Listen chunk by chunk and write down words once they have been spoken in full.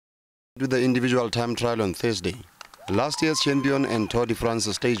To the individual time trial on Thursday. Last year's champion and Tour de France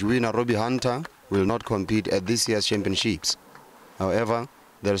stage winner Robbie Hunter will not compete at this year's championships. However,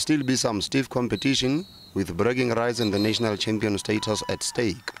 there will still be some stiff competition with bragging rights and the national champion status at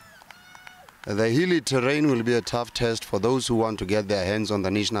stake. The hilly terrain will be a tough test for those who want to get their hands on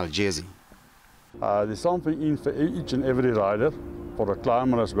the national jersey. There's something in for each and every rider, for a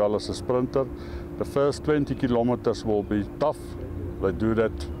climber as well as a sprinter. The first 20 kilometers will be tough. They do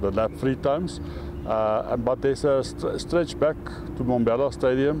that the lap 3 times. But there's a stretch back to Mombela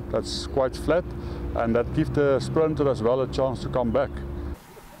Stadium that's quite flat, and that gives the sprinter as well a chance to come back.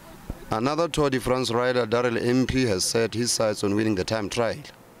 Another Tour de France rider, Darrell MP, has set his sights on winning the time trial.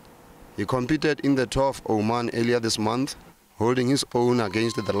 He competed in the Tour of Oman earlier this month, holding his own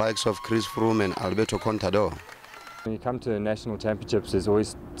against the likes of Chris Froome and Alberto Contador. When you come to national championships, there's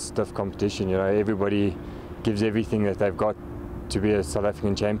always stiff competition. You know, everybody gives everything that they've got to be a South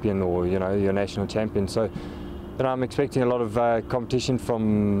African champion or, you know, your national champion. So, I'm expecting a lot of competition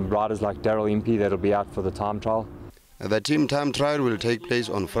from riders like Darrell MP that'll be out for the time trial. The team time trial will take place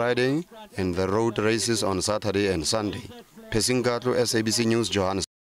on Friday and the road races on Saturday and Sunday. Pesingatlo, SABC News, Johannesburg.